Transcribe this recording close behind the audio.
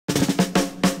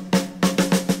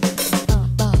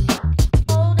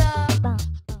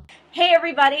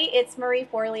everybody, it's Marie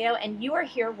Forleo, and you are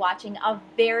here watching a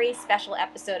very special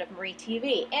episode of Marie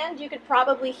TV. And you could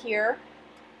probably hear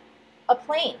a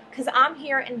plane, because I'm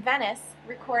here in Venice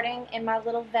recording in my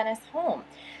little Venice home.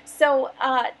 So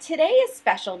today is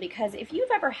special because if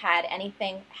you've ever had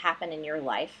anything happen in your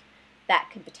life that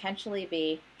could potentially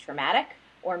be traumatic,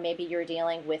 or maybe you're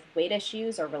dealing with weight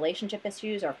issues or relationship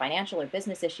issues or financial or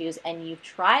business issues, and you've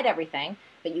tried everything,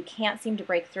 but you can't seem to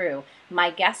break through,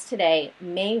 my guest today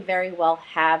may very well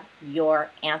have your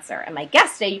answer. And my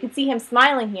guest today, you can see him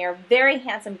smiling here, very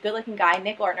handsome, good-looking guy,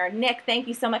 Nick Ortner. Nick, thank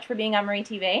you so much for being on Marie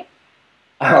TV.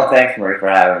 Oh, thanks, Marie, for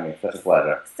having me. Such a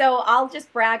pleasure. So I'll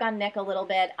just brag on Nick a little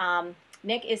bit.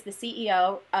 Nick is the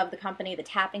CEO of the company, The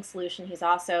Tapping Solution. He's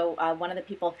also one of the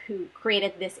people who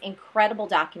created this incredible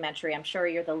documentary. I'm sure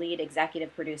you're the lead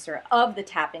executive producer of The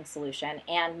Tapping Solution.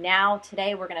 And now,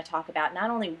 today, we're going to talk about not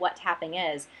only what tapping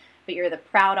is, but you're the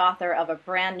proud author of a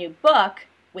brand new book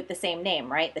with the same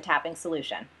name, right? The Tapping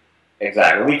Solution.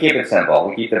 Exactly. We keep it simple.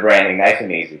 We keep the branding nice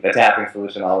and easy. The tapping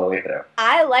solution all the way through.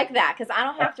 I like that because I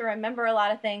don't have to remember a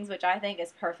lot of things, which I think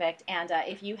is perfect. And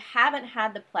if you haven't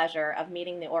had the pleasure of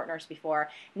meeting the Ortners before,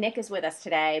 Nick is with us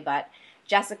today, but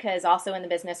Jessica is also in the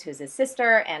business, who's his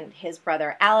sister, and his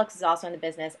brother Alex is also in the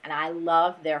business, and I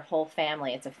love their whole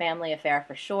family. It's a family affair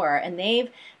for sure, and they've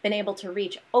been able to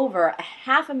reach over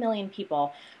 500,000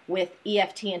 people with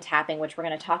EFT and tapping, which we're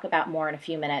going to talk about more in a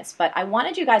few minutes. But I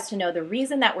wanted you guys to know the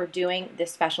reason that we're doing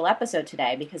this special episode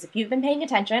today, because if you've been paying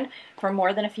attention for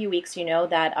more than a few weeks, you know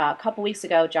that a couple weeks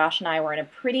ago, Josh and I were in a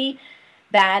pretty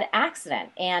bad accident,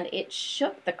 and it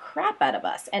shook the crap out of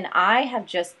us, and I have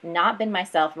just not been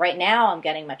myself. Right now I'm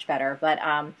getting much better, but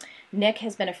Nick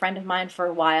has been a friend of mine for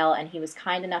a while, and he was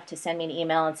kind enough to send me an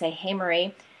email and say, hey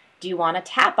Marie, do you want to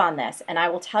tap on this? And I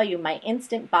will tell you, my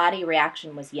instant body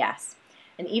reaction was yes.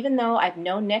 And even though I've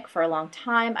known Nick for a long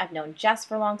time, I've known Jess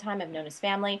for a long time, I've known his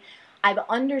family, I've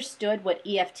understood what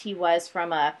EFT was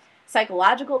from a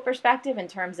psychological perspective in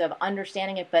terms of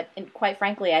understanding it, but quite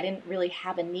frankly, I didn't really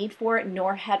have a need for it,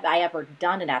 nor had I ever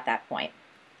done it at that point.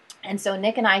 And so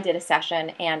Nick and I did a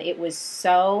session, and it was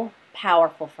so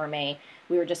powerful for me.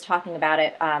 We were just talking about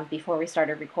it before we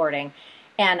started recording,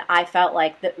 and I felt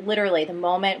like that literally the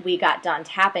moment we got done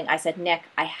tapping, I said, Nick,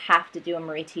 I have to do a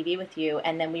Marie TV with you.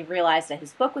 And then we realized that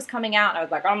his book was coming out, and I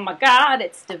was like, oh my God,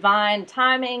 it's divine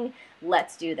timing.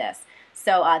 Let's do this.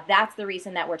 So that's the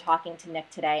reason that we're talking to Nick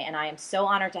today, and I am so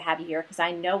honored to have you here because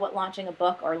I know what launching a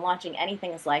book or launching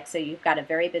anything is like, so you've got a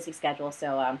very busy schedule.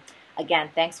 So again,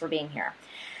 thanks for being here.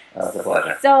 It's a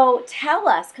pleasure. So tell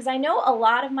us, because I know a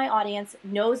lot of my audience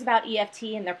knows about EFT,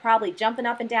 and they're probably jumping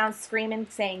up and down, screaming,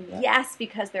 saying yes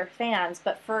because they're fans,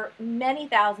 but for many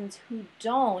thousands who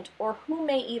don't, or who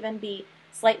may even be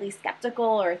slightly skeptical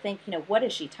or think, you know, what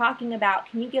is she talking about?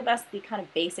 Can you give us the kind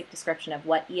of basic description of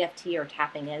what EFT or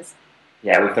tapping is?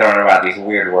 Yeah, we've thrown around these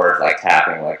weird words like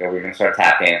tapping, like are we going to start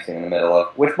tap dancing in the middle of,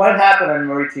 which might happen in a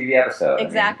Marie TV episode.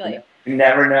 Exactly. I mean, you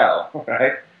never know,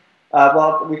 right?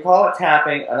 Well, we call it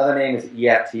tapping. Another name is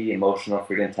EFT, Emotional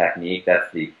Freedom Technique.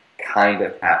 That's the kind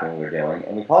of tapping we're doing.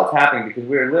 And we call it tapping because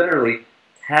we're literally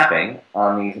tapping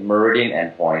on these meridian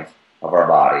endpoints of our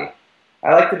body.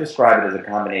 I like to describe it as a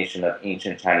combination of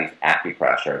ancient Chinese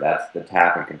acupressure, that's the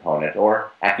tapping component, or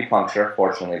acupuncture,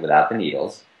 fortunately without the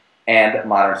needles, and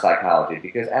modern psychology,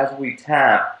 because as we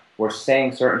tap, we're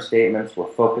saying certain statements,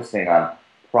 we're focusing on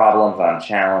problems, on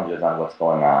challenges, on what's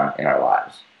going on in our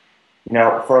lives. You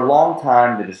know, for a long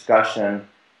time, the discussion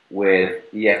with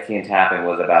EFT and tapping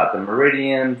was about the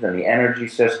meridians and the energy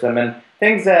system and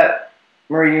things that,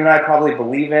 Marie, you and I probably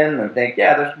believe in and think,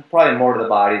 yeah, there's probably more to the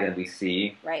body than we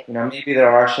see. Right. You know, maybe there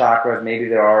are chakras, maybe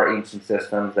there are ancient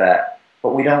systems that,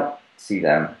 but we don't see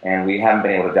them, and we haven't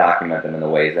been able to document them in the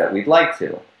ways that we'd like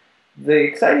to. The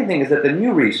exciting thing is that the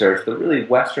new research, the really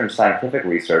Western scientific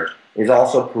research, is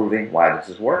also proving why this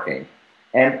is working.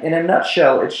 And in a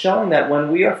nutshell, it's showing that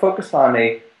when we are focused on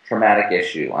a traumatic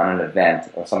issue, on an event,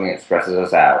 or something that stresses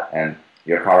us out, and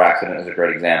your car accident is a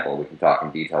great example, we can talk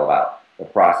in detail about the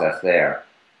process there.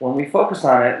 When we focus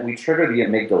on it, we trigger the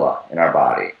amygdala in our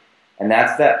body. And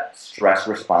that's that stress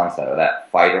response center, that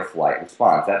fight or flight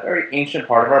response, that very ancient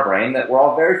part of our brain that we're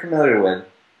all very familiar with,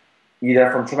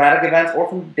 either from traumatic events or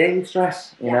from daily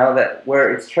stress, you know, that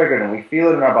where it's triggered and we feel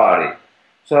it in our body.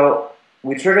 So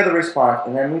we trigger the response,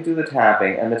 and then we do the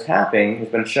tapping, and the tapping has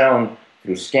been shown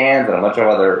through scans and a bunch of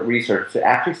other research to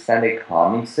actually send a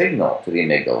calming signal to the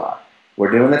amygdala.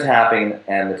 We're doing the tapping,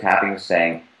 and the tapping is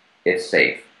saying, it's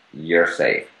safe, you're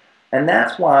safe. And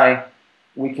that's why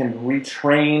we can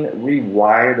retrain,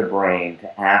 rewire the brain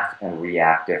to act and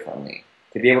react differently.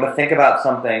 To be able to think about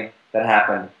something that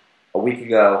happened a week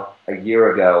ago, a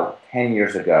year ago, 10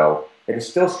 years ago, it is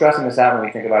still stressing us out when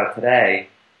we think about it today.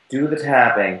 Do the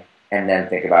tapping and then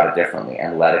think about it differently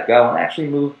and let it go and actually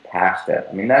move past it.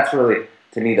 I mean, that's really,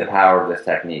 to me, the power of this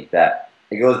technique, that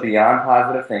it goes beyond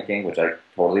positive thinking, which I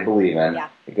totally believe in. Yeah.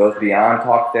 It goes beyond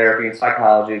talk therapy and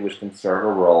psychology, which can serve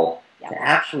a role, Yeah. to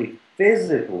actually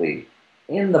physically,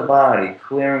 in the body,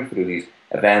 clearing through these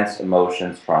events,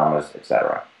 emotions, traumas,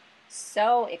 etc.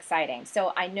 So exciting.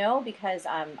 So I know because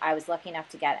I was lucky enough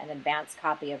to get an advanced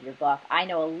copy of your book, I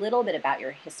know a little bit about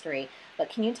your history, but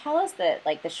can you tell us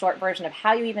the short version of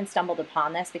how you even stumbled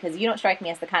upon this? Because you don't strike me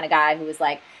as the kind of guy who was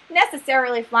like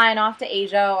necessarily flying off to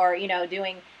Asia or,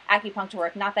 doing acupuncture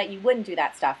work. Not that you wouldn't do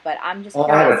that stuff, but I'm just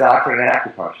Well, I have curious. a doctorate in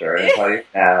acupuncture. I can tell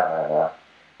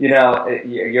you.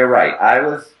 You're right. I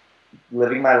was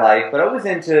living my life, but I was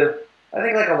into, I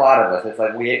think like a lot of us, it's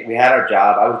like we had our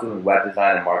job. I was doing web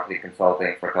design and marketing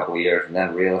consulting for a couple of years, and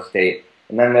then real estate.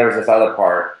 And then there was this other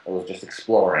part that was just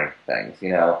exploring things,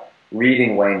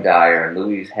 reading Wayne Dyer and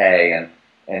Louise Hay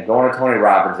and going to Tony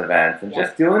Robbins events and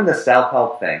just doing the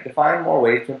self-help thing to find more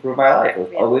ways to improve my life. I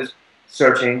was always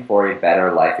searching for a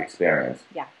better life experience.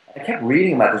 Yeah. I kept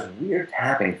reading about this weird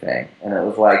tapping thing, and it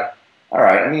was like, all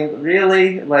right, I mean,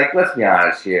 really? Like, let's be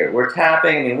honest here. We're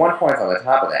tapping. I mean, one point's on the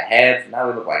top of the head. Now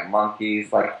we look like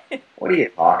monkeys. Like, what are you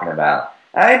talking about?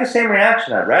 I had the same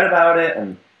reaction. I read about it,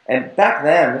 and back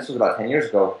then, this was about 10 years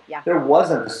ago, there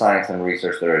wasn't the science and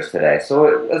research there is today. So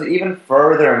it was even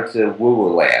further into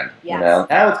woo-woo land, Now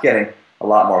it's getting a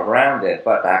lot more grounded,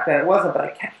 but back then it wasn't. But I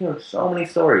kept hearing so many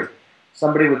stories.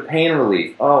 Somebody with pain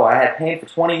relief. Oh, I had pain for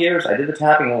 20 years. I did the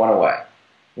tapping and it went away.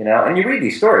 And you read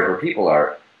these stories where people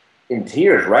are in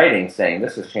tears writing, saying,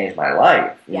 this has changed my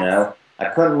life, I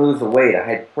couldn't lose the weight. I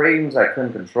had cravings I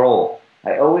couldn't control.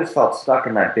 I always felt stuck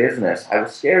in my business. I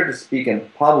was scared to speak in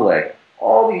public.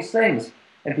 All these things.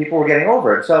 And people were getting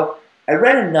over it. So I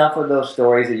read enough of those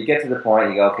stories that you get to the point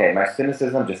and you go, okay, my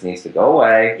cynicism just needs to go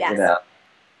away,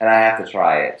 and I have to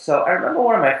try it. So I remember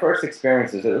one of my first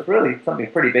experiences. It was really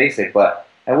something pretty basic, but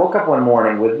I woke up one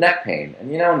morning with neck pain.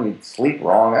 And when you sleep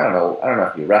wrong, I don't know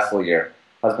if you wrestle your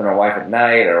husband or wife at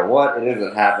night or what it is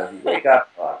that happens. You wake up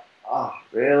like, oh,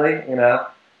 really?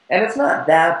 And it's not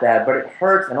that bad, but it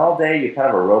hurts. And all day you're kind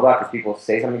of a robot because people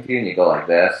say something to you and you go like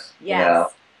this.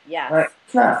 Yes. Like,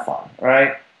 it's not fun,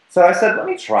 right? So I said, let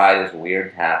me try this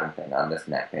weird tapping thing on this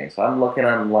neck pain. So I'm looking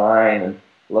online and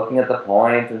looking at the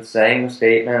point and saying the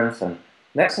statements. And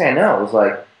next thing I know, it was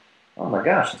like, oh my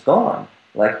gosh, it's gone.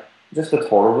 Like, just a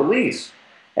total release.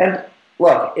 And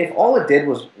look, if all it did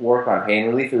was work on pain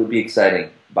relief, it would be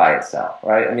exciting by itself,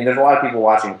 right? I mean, there's a lot of people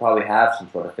watching who probably have some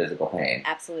sort of physical pain.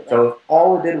 Absolutely. So if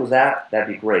all it did was that'd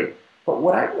be great. But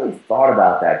what I really thought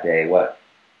about that day, what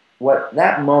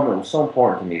that moment was so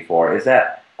important to me for, is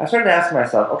that I started asking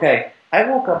myself, okay, I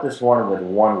woke up this morning with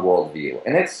one worldview,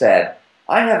 and it said,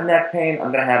 I have neck pain,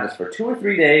 I'm going to have this for 2 or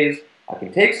 3 days, I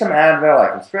can take some Advil, I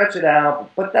can stretch it out,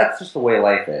 but that's just the way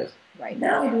life is. Right.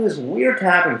 Now I do this weird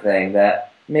tapping thing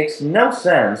that makes no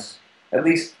sense, at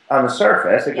least on the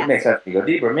surface. It makes sense if you go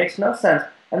deeper. It makes no sense,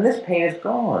 and this pain is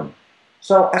gone.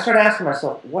 So I started asking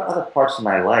myself, what other parts of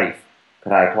my life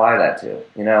could I apply that to?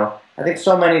 I think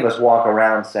so many of us walk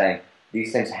around saying,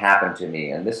 these things happen to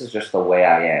me, and this is just the way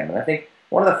I am. And I think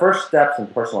one of the first steps in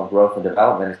personal growth and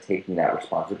development is taking that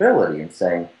responsibility and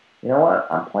saying, you know what,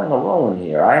 I'm playing a role in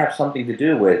here. I have something to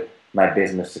do with my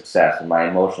business success and my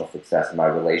emotional success and my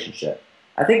relationship.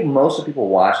 I think most of the people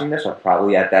watching this are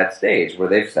probably at that stage where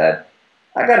they've said,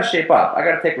 I got to shape up. I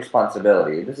got to take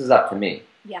responsibility. This is up to me.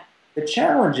 Yeah. The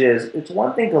challenge is, it's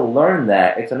one thing to learn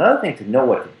that. It's another thing to know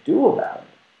what to do about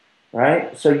it,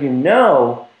 right? So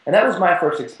and that was my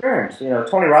first experience.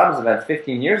 Tony Robbins events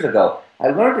 15 years ago, I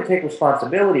learned to take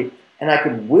responsibility, and I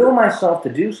could will myself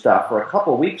to do stuff for a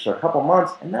couple of weeks or a couple of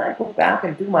months, and then I go back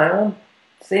and do my own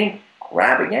same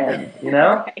crap again,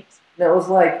 Right. And it was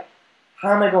like,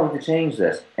 how am I going to change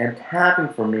this? And tapping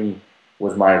for me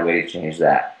was my way to change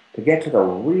that. To get to the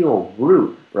real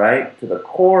root, right? To the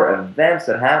core events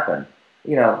that happen.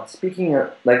 Speaking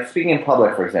in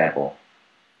public, for example,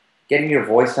 getting your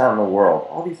voice out in the world,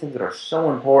 all these things that are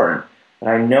so important that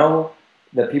I know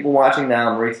that people watching now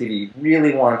on Marie TV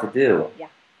really want to do. Yeah.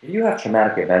 If you have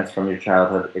traumatic events from your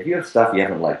childhood, if you have stuff you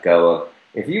haven't let go of,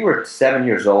 if you were 7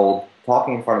 years old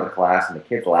talking in front of the class and the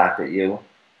kids laughed at you,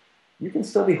 you can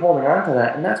still be holding on to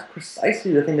that, and that's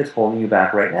precisely the thing that's holding you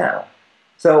back right now.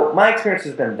 So my experience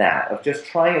has been that, of just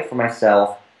trying it for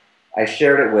myself. I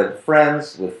shared it with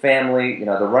friends, with family.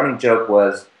 The running joke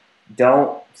was,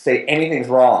 don't say anything's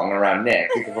wrong around Nick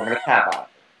because we're going to tap on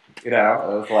it. It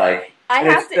was like... I And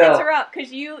it's have to still, interrupt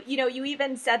because you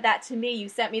even said that to me. You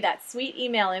sent me that sweet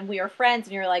email, and we were friends.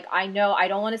 And you're like, I know I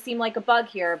don't want to seem like a bug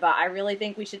here, but I really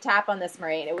think we should tap on this,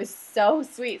 Marie. And it was so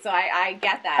sweet. So I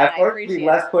get that, and I've I learned to be appreciate it.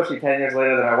 less pushy 10 years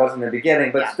later than I was in the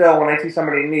beginning, but Yeah. still, when I see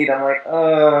somebody in need, I'm like,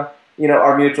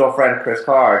 our mutual friend Chris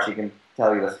Carr, she can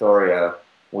tell you the story of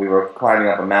we were climbing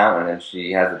up a mountain and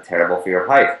she has a terrible fear of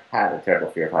heights, had a terrible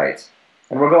fear of heights.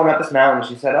 And we're going up this mountain and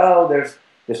she said, oh, there's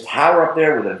this tower up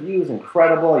there where the view is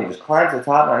incredible. You just climb to the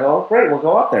top. And I go, oh, great, we'll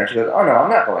go up there. And she goes, oh, no, I'm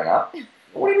not going up.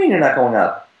 What do you mean you're not going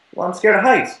up? Well, I'm scared of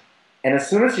heights. And as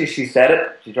soon as she said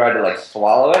it, she tried to like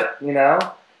swallow it,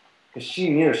 because she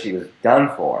knew she was done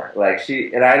for.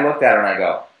 And I looked at her and I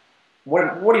go,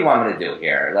 what do you want me to do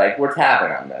here? Like, we're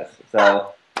tapping on this.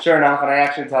 So, sure enough, and I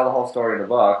actually tell the whole story in the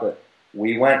book, but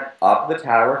we went up the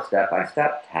tower step by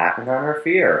step, tapping on her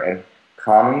fear and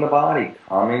calming the body,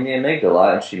 calming the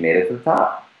amygdala, and she made it to the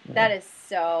top. That is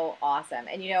so awesome.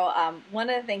 And one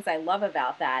of the things I love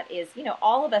about that is,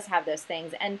 all of us have those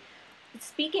things. And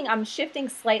speaking, I'm shifting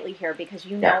slightly here because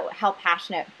you Yeah. know how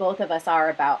passionate both of us are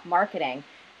about marketing.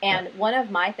 Yeah. And one of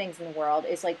my things in the world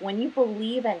is like when you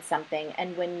believe in something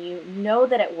and when you know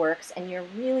that it works and you're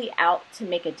really out to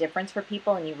make a difference for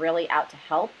people and you're really out to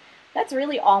help, that's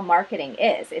really all marketing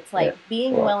is. It's Yeah. like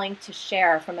being Sure. willing to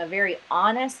share from a very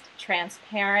honest,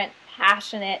 transparent,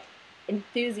 passionate,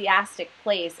 enthusiastic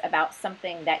place about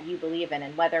something that you believe in,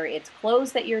 and whether it's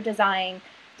clothes that you're designing,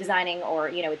 or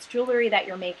it's jewelry that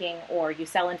you're making, or you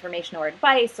sell information or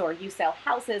advice, or you sell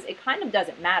houses, it kind of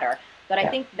doesn't matter. But I Yeah.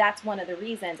 think that's one of the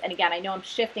reasons. And again, I know I'm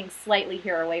shifting slightly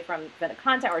here away from the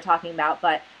content we're talking about,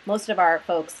 but most of our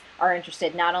folks are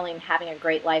interested not only in having a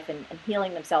great life and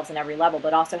healing themselves in every level,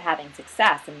 but also having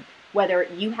success. And whether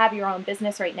you have your own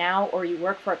business right now or you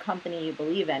work for a company you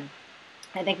believe in,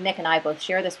 I think Nick and I both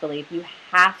share this belief. You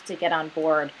have to get on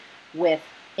board with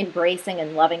embracing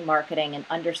and loving marketing and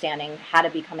understanding how to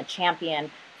become a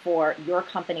champion for your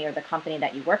company or the company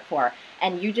that you work for.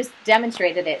 And you just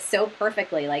demonstrated it so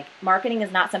perfectly. Like, marketing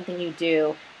is not something you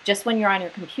do just when you're on your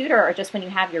computer or just when you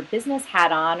have your business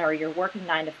hat on or you're working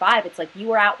 9 to 5. It's like you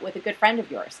were out with a good friend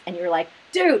of yours and you're like,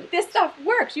 dude, this stuff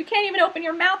works. You can't even open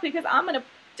your mouth because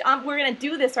we're going to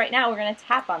do this right now. We're going to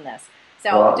tap on this.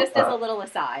 So Well, just as a little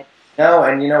aside. no,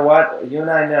 and you know what? You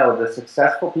and I know the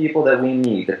successful people that we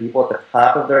meet, the people at the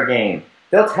top of their game,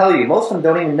 they'll tell you, most of them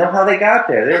don't even know how they got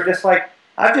there. They're just like,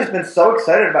 I've just been so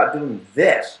excited about doing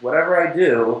this, whatever I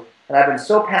do, and I've been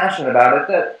so passionate about it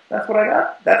that that's what I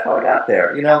got. That's how I got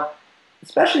there.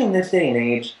 Especially in this day and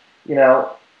age,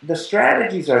 the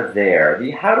strategies are there.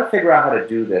 The how to figure out how to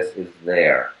do this is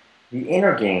there. The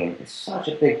inner game is such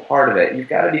a big part of it. You've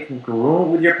got to be congruent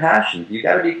with your passions. You've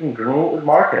got to be congruent with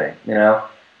marketing.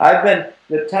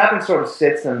 The tapping sort of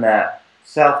sits in that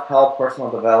self-help, personal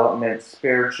development,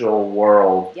 spiritual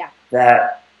world Yeah.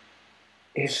 that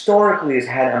historically has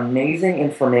had amazing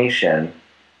information,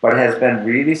 but has been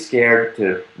really scared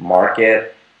to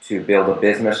market, to build a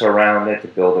business around it, to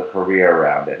build a career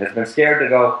around it. Has been scared to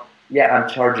go, yeah, I'm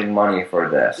charging money for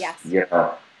this. Yes.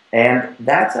 And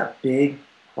that's a big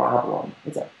problem.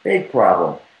 It's a big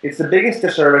problem. It's the biggest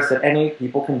disservice that any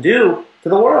people can do to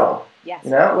the world. Yes.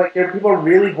 People are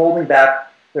really holding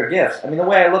back their gifts. I mean, the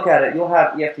way I look at it, you'll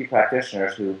have EFT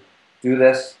practitioners who do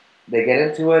this. They get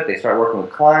into it. They start working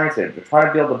with clients. They're trying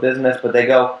to build a business, but they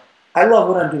go, I love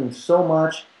what I'm doing so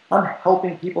much. I'm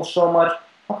helping people so much.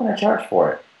 How can I charge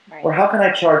for it? Right. Or how can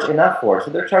I charge enough for it?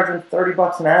 So they're charging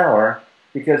 $30 an hour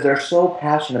because they're so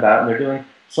passionate about it and they're doing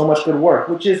so much good work,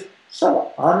 which is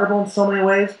so honorable in so many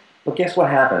ways. But guess what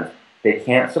happens? They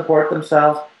can't support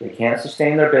themselves. They can't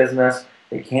sustain their business.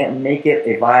 They can't make it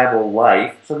a viable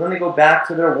life. So then they go back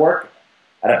to their work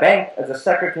at a bank as a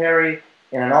secretary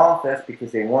in an office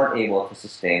because they weren't able to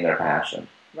sustain their passion.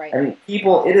 Right. I mean,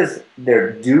 people, it is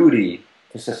their duty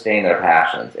to sustain their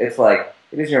passions. It's like,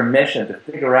 it is your mission to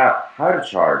figure out how to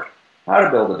charge, how to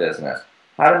build a business,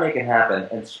 how to make it happen,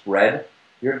 and spread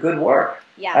your good work.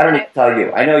 Yeah. I don't need to tell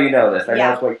you. I know you know this. I Yeah.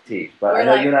 know it's what you teach. But We're I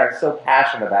know like- you and I are so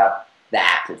passionate about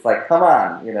that. It's like, come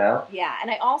on, Yeah, and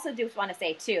I also do want to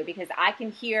say, too, because I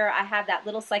have that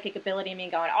little psychic ability in me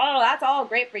going, oh, that's all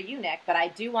great for you, Nick, but I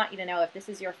do want you to know if this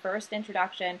is your first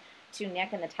introduction to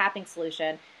Nick and the tapping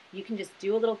solution, you can just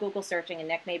do a little Google searching, and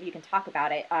Nick, maybe you can talk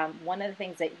about it. One of the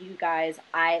things that you guys,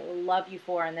 I love you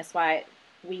for, and that's why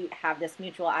we have this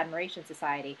mutual admiration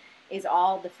society, is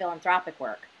all the philanthropic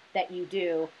work that you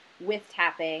do with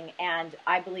tapping. And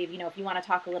I believe, if you want to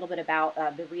talk a little bit about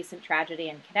the recent tragedy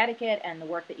in Connecticut and the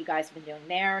work that you guys have been doing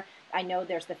there. I know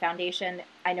there's the foundation.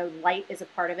 I know Light is a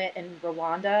part of it in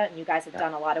Rwanda, and you guys have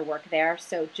done a lot of work there.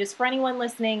 So just for anyone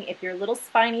listening, if your little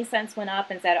spiny sense went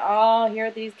up and said, oh, here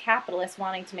are these capitalists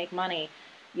wanting to make money,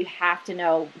 you have to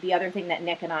know the other thing that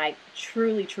Nick and I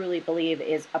truly, truly believe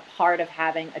is a part of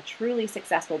having a truly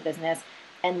successful business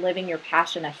and living your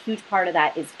passion. A huge part of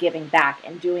that is giving back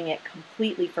and doing it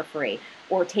completely for free,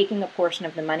 or taking a portion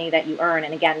of the money that you earn.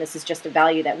 And again, this is just a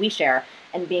value that we share,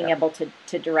 and being able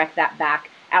to direct that back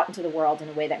out into the world in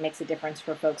a way that makes a difference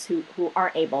for folks who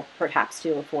aren't able perhaps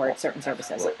to afford certain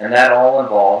services. And that all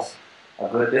involves a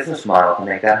good business model to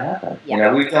make that happen.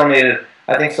 Yeah. We've donated,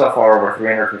 I think so far, over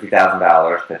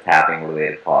 $350,000 to tapping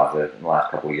related causes in the last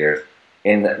couple of years.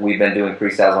 We've been doing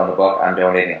pre-sales on the book. I'm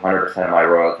donating 100% of my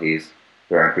royalties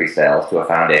during pre-sales to a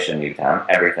foundation in Newtown.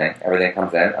 Everything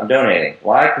comes in, I'm donating.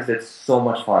 Why? Because it's so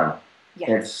much fun. Yeah.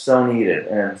 And it's so needed,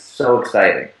 and it's so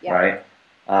exciting, right?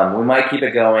 We might keep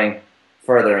it going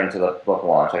further into the book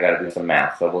launch. I got to do some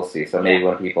math, so we'll see. So maybe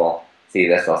when people see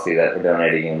this, they'll see that we're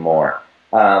donating even more.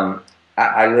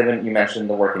 I live in, you mentioned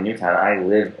the work in Newtown. I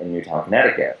live in Newtown,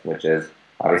 Connecticut, which is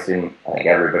obviously, I think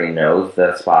everybody knows,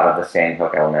 the spot of the Sandy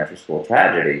Hook Elementary School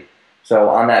tragedy. So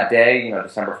on that day,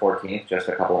 December 14th, just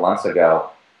a couple of months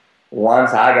ago,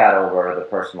 once I got over the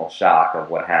personal shock of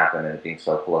what happened and it being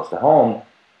so close to home,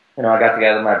 I got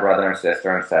together with my brother and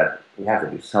sister and said, we have to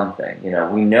do something.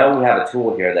 We know we have a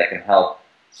tool here that can help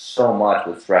so much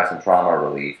with stress and trauma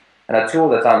relief, and a tool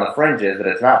that's on the fringes, that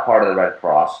it's not part of the Red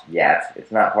Cross yet.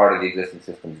 It's not part of the existing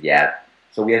systems yet.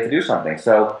 So we have to do something.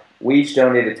 So we each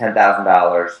donated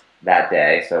 $10,000 that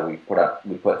day. So we put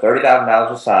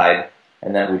 $30,000 aside,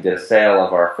 and then we did a sale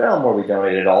of our film where we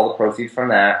donated all the proceeds from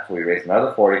that. So we raised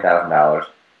another $40,000.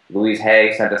 Louise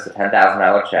Hay sent us a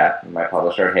 $10,000 check, my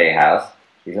publisher, Hay House.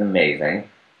 She's amazing.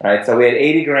 All right, so we had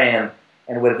 80 grand,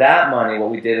 and with that money,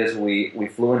 what we did is we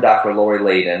flew in Dr. Lori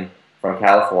Layden from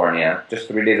California just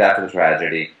 3 days after the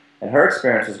tragedy, and her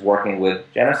experience is working with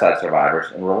genocide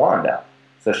survivors in Rwanda.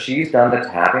 So she's done the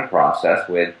tapping process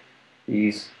with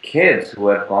these kids who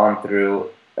have gone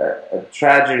through a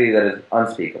tragedy that is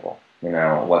unspeakable,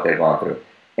 what they've gone through.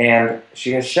 And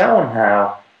she has shown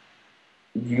how,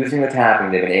 using the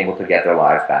tapping, they've been able to get their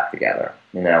lives back together,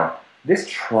 This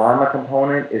trauma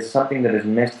component is something that is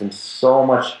missed in so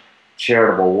much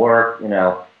charitable work.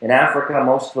 In Africa,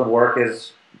 most of the work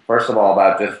is, first of all,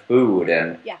 about just food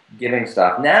and giving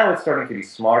stuff. Now it's starting to be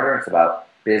smarter. It's about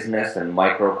business and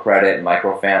microcredit,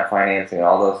 microfinancing, and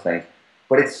all those things.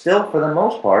 But it's still, for the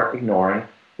most part, ignoring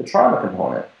the trauma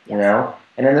component,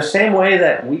 And in the same way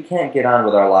that we can't get on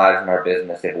with our lives and our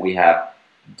business if we have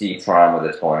deep trauma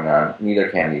that's going on, neither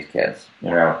can these kids,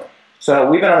 So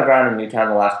we've been on the ground in Newtown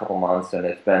the last couple months, and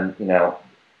it's been,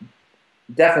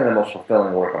 definitely the most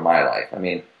fulfilling work of my life. I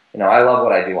mean, I love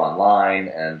what I do online,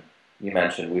 and you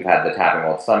mentioned we've had the Tapping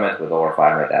World Summit with over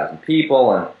 500,000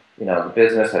 people, and, the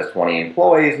business has 20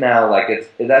 employees now.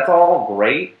 That's all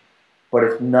great, but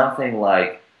it's nothing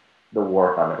like the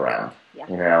work on the ground,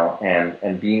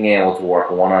 and being able to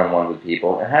work one-on-one with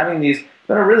people, and having it's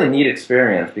been a really neat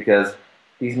experience, because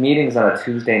these meetings on a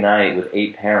Tuesday night with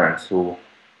 8 parents who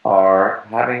are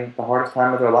having the hardest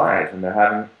time of their lives, and they're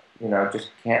having, just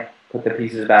can't put the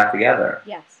pieces back together.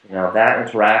 Yes. That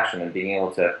interaction and being able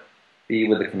to be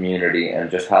with the community and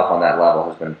just help on that level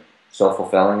has been so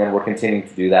fulfilling, and we're continuing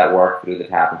to do that work through the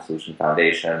Tapping Solution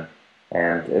Foundation,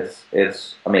 and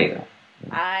it's amazing.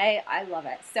 I love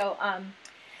it.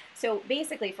 So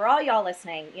basically, for all y'all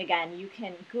listening, again, you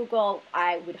can Google.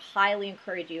 I would highly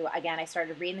encourage you. Again, I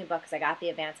started reading the book because I got the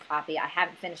advanced copy. I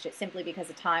haven't finished it simply because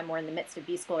of time. We're in the midst of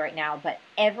B-School right now. But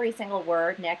every single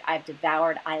word, Nick, I've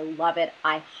devoured. I love it.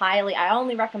 I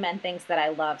only recommend things that I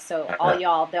love. So all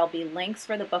y'all, there'll be links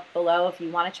for the book below if you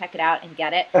want to check it out and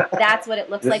get it. That's what it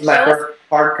looks like. This is my first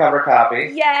hardcover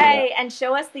copy. Yay! And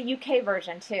show us the UK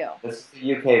version, too. This is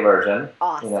the UK version.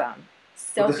 Awesome.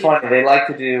 So it's funny, they like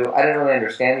to do, I didn't really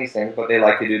understand these things, but they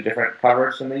like to do different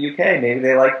covers in the UK. Maybe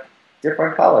they like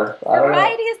different colors.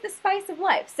 Variety is the spice of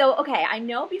life. So, okay, I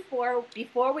know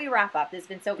before we wrap up, this has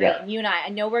been so great, and you and I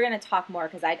know we're going to talk more,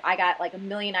 because I got like a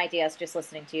million ideas just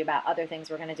listening to you about other things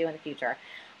we're going to do in the future.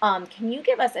 Can you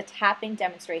give us a tapping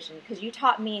demonstration? Because you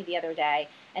taught me the other day,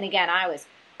 and again, I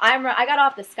got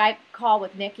off the Skype call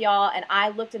with Nick, y'all, and I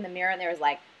looked in the mirror, and there was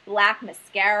like black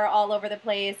mascara all over the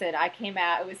place, and I came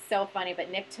out. It was so funny, but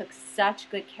Nick took such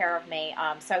good care of me.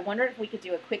 So I wondered if we could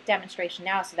do a quick demonstration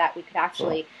now, so that we could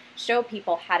actually show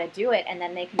people how to do it, and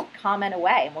then they can comment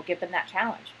away, and we'll give them that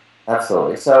challenge.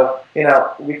 Absolutely. So,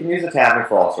 we can use the tapping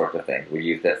for all sorts of things. We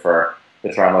used it for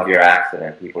the trauma of your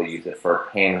accident. People use it for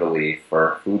pain relief,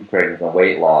 for food cravings and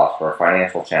weight loss, for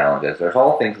financial challenges. There's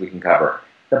all things we can cover.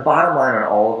 The bottom line on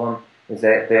all of them is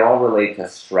that they all relate to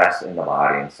stress in the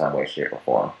body in some way, shape, or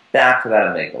form. Back to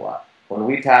that amygdala. When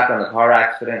we tapped on the car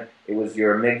accident, it was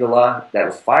your amygdala that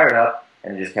was fired up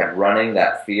and just kept running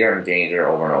that fear and danger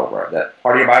over and over. That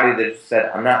part of your body that just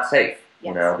said, I'm not safe,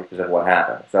 Yes. because of what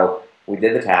happened. So we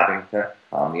did the tapping to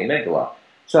calm the amygdala.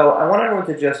 So I want everyone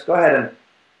to just go ahead and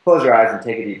close your eyes and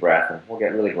take a deep breath, and we'll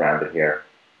get really grounded here.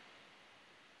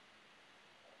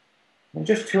 And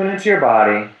just tune into your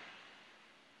body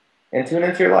and tune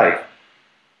into your life.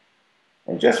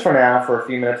 And just for now, for a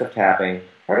few minutes of tapping,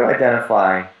 try to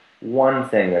identify one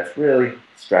thing that's really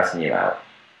stressing you out.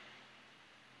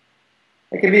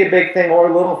 It can be a big thing or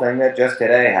a little thing that just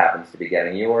today happens to be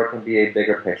getting you, or it can be a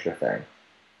bigger picture thing.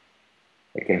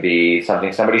 It can be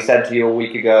something somebody said to you a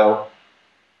week ago,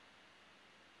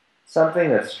 something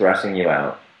that's stressing you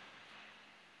out.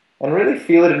 And really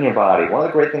feel it in your body. One of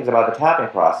the great things about the tapping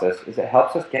process is it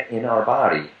helps us get in our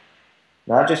body.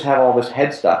 Not just have all this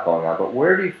head stuff going on, but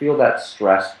where do you feel that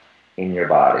stress in your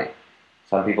body?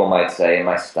 Some people might say, in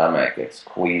my stomach, it's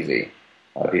queasy.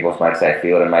 Other people might say, I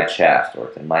feel it in my chest, or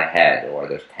it's in my head, or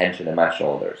there's tension in my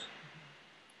shoulders.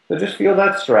 So just feel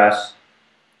that stress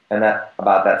and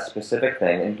about that specific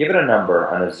thing, and give it a number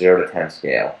on a 0 to 10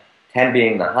 scale. 10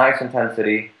 being the highest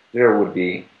intensity, 0 would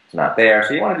be it's not there.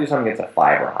 So you want to do something that's a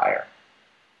 5 or higher.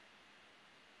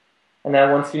 And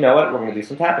then once you know it, we're going to do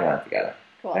some tapping on it together.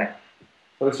 Cool. Okay?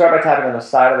 So we start by tapping on the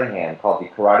side of the hand, called the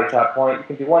karate chop point. You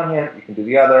can do one hand, you can do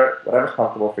the other, whatever's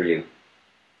comfortable for you.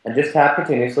 And just tap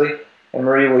continuously. And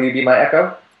Marie, will you be my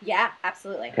echo? Yeah,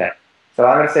 absolutely. Okay. So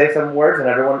I'm going to say some words, and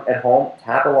everyone at home,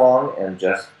 tap along and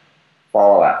just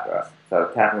follow after us.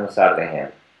 So tapping on the side of the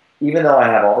hand. Even though I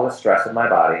have all the stress in my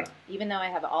body, Even though I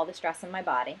have all the stress in my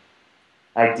body,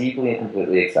 I deeply and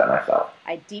completely accept myself.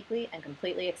 I deeply and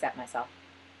completely accept myself.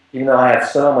 Even though I have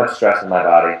so much stress in my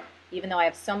body Even though I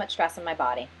have so much stress in my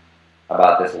body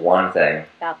about this one thing,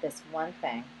 about this one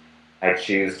thing, I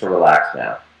choose to relax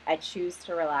now. I choose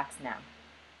to relax now.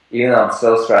 Even though I'm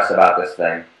so stressed about this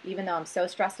thing, Even though I'm so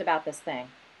stressed about this thing,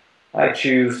 I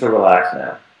choose to relax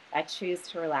now. I choose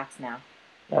to relax now.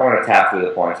 Now we're going to tap through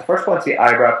the points. The first point's the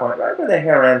eyebrow point, right where the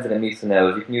hair ends and it meets the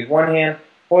nose. You can use one hand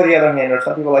or the other hand, or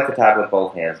some people like to tap with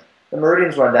both hands. The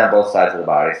meridians run down both sides of the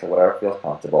body, so whatever feels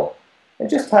comfortable. And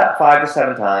just tap 5 to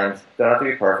 7 times. Don't have to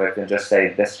be perfect, and just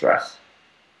say distress.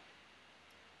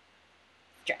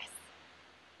 Stress.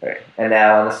 Right. And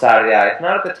now on the side of the eye, it's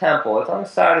not at the temple, it's on the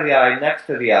side of the eye, next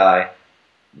to the eye,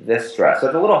 this stress. So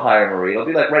it's a little higher, Marie. It'll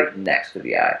be like right next to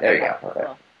the eye. There you go, perfect.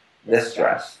 Cool. This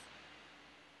stress.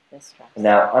 This stress. And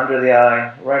now under the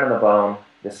eye, right on the bone,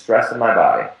 the stress in my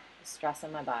body. The stress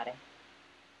in my body.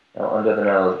 Now under the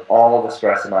nose, all the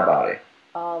stress in my body.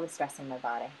 All the stress in my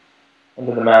body.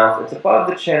 Under the mouth, it's above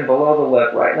the chin, below the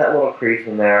lip, right in that little crease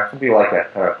in there. Some people like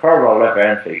that curl lip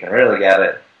entry. You can really get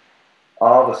it.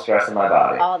 All the stress in my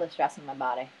body. All the stress in my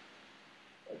body.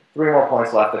 3 more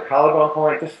points left. The collarbone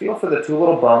point, just feel for the 2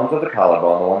 little bones of the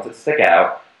collarbone, the ones that stick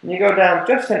out. And you go down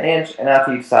just an inch and out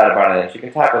to each side about an inch. You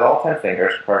can tap with all 10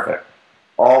 fingers. Perfect.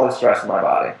 All the stress in my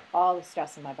body. All the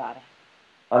stress in my body.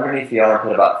 Underneath the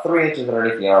armpit, about 3 inches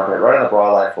underneath the armpit, right on the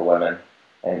broad line for women.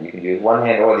 And you can use one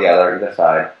hand or the other, either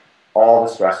side. All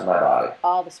the stress in my body.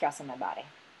 All the stress in my body.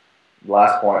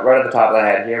 Last point, right at the top of the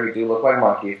head here. We do look like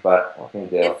monkeys, but what can you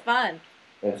do? It's fun.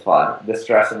 It's fun. The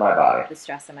stress in my body. The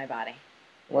stress in my body.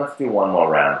 Let's do one more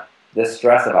round. The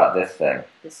stress about this thing.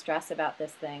 The stress about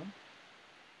this thing.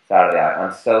 Side of the eye.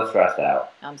 I'm so stressed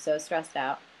out. I'm so stressed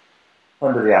out.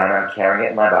 Under the eye, and I'm carrying it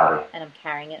in my body. And I'm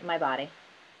carrying it in my body.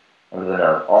 Under the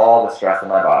nose, all the stress in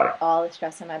my body. All the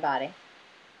stress in my body.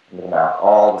 Under the mouth,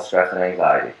 all the stress and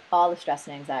anxiety. All the stress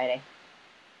and anxiety.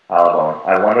 Collarbone,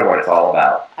 I wonder what it's all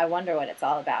about. I wonder what it's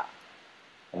all about.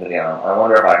 Under the arm, I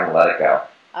wonder if I can let it go.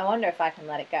 I wonder if I can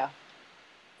let it go.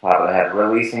 Top of the head,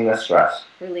 releasing the stress.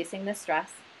 Releasing the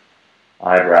stress.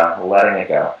 Eyebrow, letting it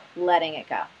go. Letting it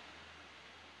go.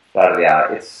 Side of the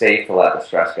eye, it's safe to let the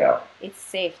stress go. It's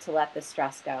safe to let the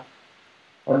stress go.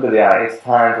 Under the eye, it's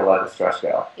time to let the stress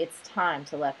go. It's time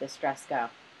to let the stress go.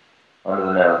 Under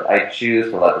the nose, I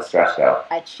choose to let the stress go.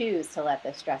 I choose to let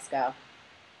the stress go.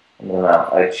 Under the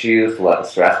mouth, I choose to let the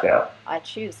stress go. I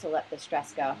choose to let the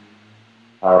stress go.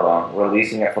 Collarbone,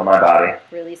 releasing it from my body.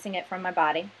 Releasing it from my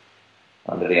body.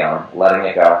 Under the arm, letting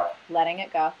it go. Letting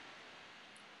it go.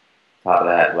 Top of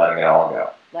the head, letting it all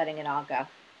go. Letting it all go.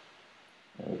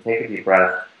 And we take a deep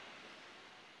breath.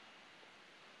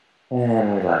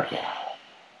 And we let it go.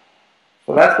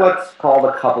 So that's what's called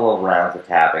a couple of rounds of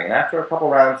tapping. And after a couple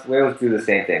rounds, we always do the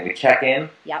same thing. We check in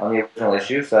Yep. on the original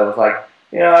issue. So it was like,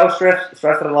 You know, I was stressed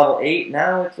at a level 8.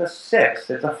 Now it's a 6.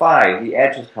 It's a 5. The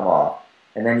edge has come off.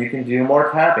 And then you can do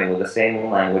more tapping with the same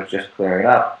language, just clearing it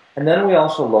up. And then we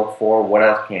also look for what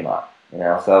else came up. You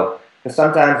know, so because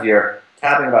sometimes you're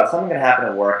tapping about something that happened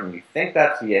at work and you think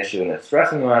that's the issue and it's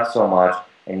stressing you out so much,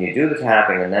 and you do the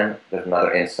tapping and then there's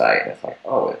another insight. And it's like,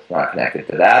 oh, it's not connected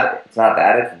to that. It's not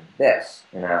that. It's this.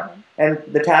 You know, and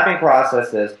the tapping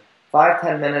process is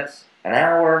 5-10 minutes. An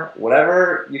hour,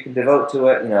 whatever you can devote to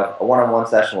it. You know, a one-on-one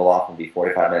session will often be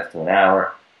 45 minutes to an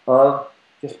hour of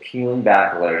just peeling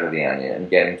back the layers of the onion and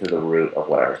getting to the root of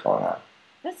whatever's going on.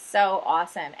 That's so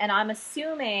awesome. And I'm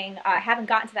assuming, I haven't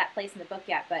gotten to that place in the book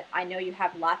yet, but I know you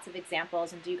have lots of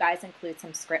examples. And do you guys include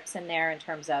some scripts in there in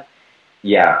terms of?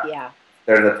 Yeah.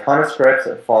 There's a ton of scripts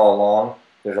that follow along.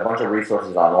 There's a bunch of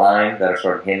resources online that are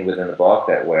sort of hidden within the book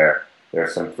where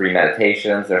there's some free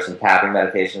meditations. There's some tapping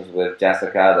meditations with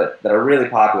Jessica that are really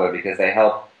popular because they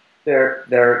help.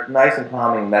 They're nice and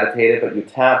calming, meditative, but you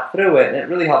tap through it, and it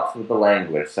really helps with the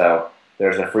language. So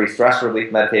there's a free stress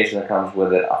relief meditation that comes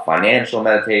with it, a financial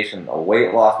meditation, a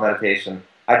weight loss meditation.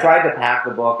 I tried to pack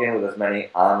the book in with as many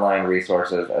online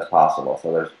resources as possible.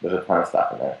 So there's a ton of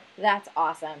stuff in there. That's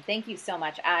awesome. Thank you so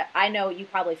much. I know you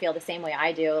probably feel the same way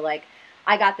I do. Like,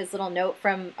 I got this little note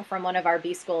from one of our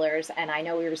B schoolers, and I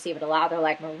know we receive it a lot. They're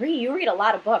like, Marie, you read a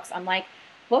lot of books. I'm like,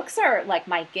 books are like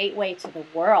my gateway to the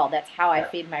world. That's how I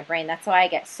feed my brain. That's why I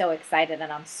get so excited,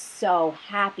 and I'm so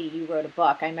happy you wrote a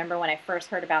book. I remember when I first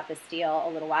heard about this deal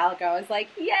a little while ago, I was like,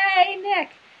 yay, Nick!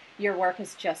 Your work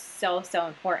is just so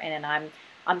important, and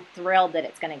I'm thrilled that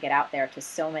it's going to get out there to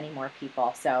so many more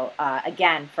people. So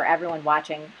again, for everyone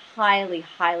watching, highly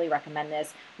recommend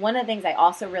this. One of the things I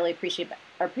also really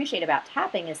appreciate about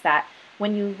tapping is that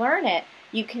when you learn it,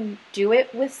 you can do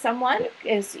it with someone.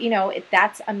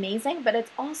 That's amazing, but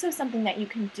it's also something that you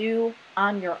can do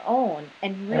on your own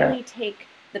and really take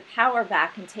the power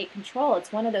back and take control.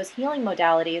 It's one of those healing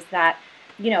modalities that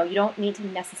you don't need to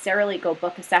necessarily go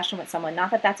book a session with someone. Not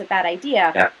that that's a bad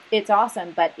idea. Yeah. It's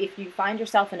awesome. But if you find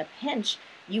yourself in a pinch,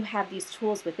 you have these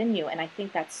tools within you. And I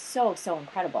think that's so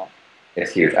incredible.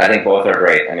 It's huge. I think both are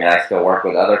great. I mean, I still work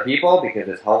with other people because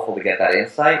it's helpful to get that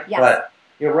insight. Yes. But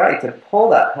you're right, to pull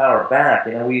that power back,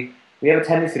 we have a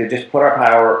tendency to just put our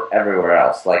power everywhere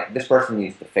else. Like, this person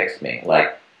needs to fix me.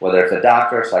 Like, whether it's a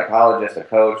doctor, a psychologist, a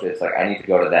coach, it's like, I need to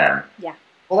go to them. Yeah.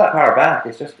 Pull that power back.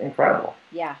 It's just incredible.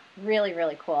 Yeah,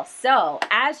 really cool. So,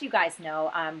 as you guys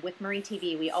know, with Marie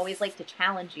TV, we always like to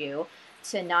challenge you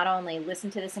to not only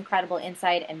listen to this incredible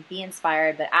insight and be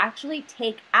inspired, but actually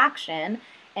take action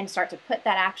and start to put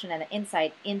that action and the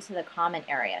insight into the comment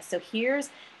area. So here's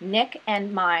Nick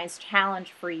and mine's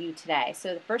challenge for you today.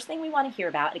 So the first thing we want to hear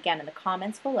about, again, in the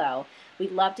comments below,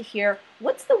 we'd love to hear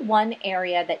what's the one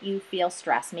area that you feel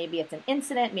stressed. Maybe it's an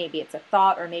incident, maybe it's a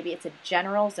thought, or maybe it's a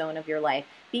general zone of your life.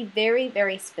 Be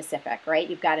very specific, right?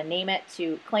 You've got to name it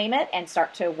to claim it and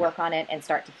start to work on it and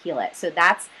start to heal it. So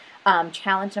that's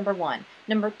challenge number 1.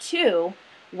 Number 2,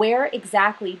 where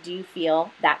exactly do you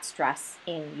feel that stress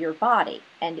in your body?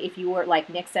 And if you were, like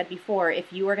Nick said before,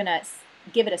 if you were going to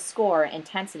give it a score,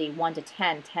 intensity 1 to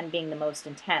 10, 10 being the most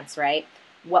intense, right?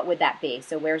 What would that be?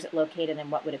 So where's it located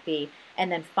and what would it be?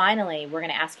 And then finally, we're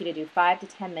going to ask you to do 5 to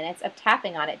 10 minutes of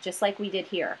tapping on it, just like we did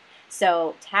here.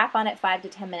 So tap on it 5 to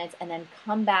 10 minutes and then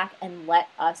come back and let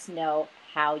us know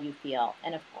how you feel.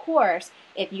 And of course,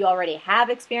 if you already have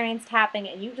experienced tapping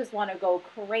and you just want to go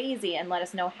crazy and let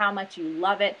us know how much you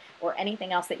love it or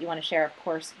anything else that you want to share, of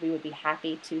course, we would be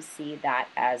happy to see that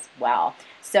as well.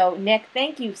 So Nick,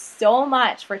 thank you so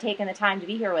much for taking the time to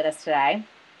be here with us today.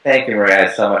 Thank you, Maria.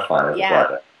 It's so much fun. It was a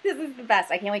pleasure. This is the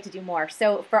best. I can't wait to do more.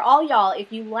 So for all y'all,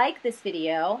 if you like this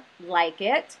video, like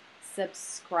it,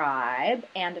 subscribe,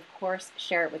 and of course,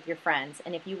 share it with your friends.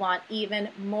 And if you want even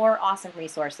more awesome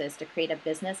resources to create a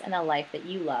business and a life that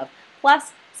you love,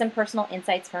 plus some personal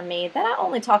insights from me that I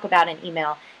only talk about in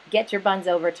email, get your buns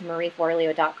over to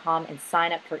marieforleo.com and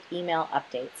sign up for email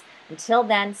updates. Until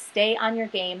then, stay on your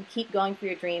game, keep going for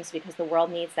your dreams because the world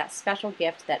needs that special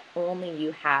gift that only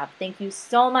you have. Thank you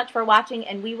so much for watching,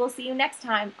 and we will see you next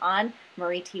time on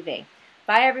Marie TV.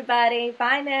 Bye, everybody.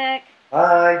 Bye, Nick.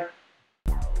 Bye.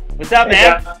 What's up,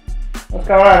 man? What's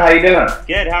going on? How you doing?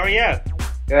 Good. How are you?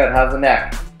 Good. How's the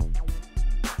neck?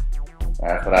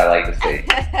 That's what I like to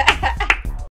see.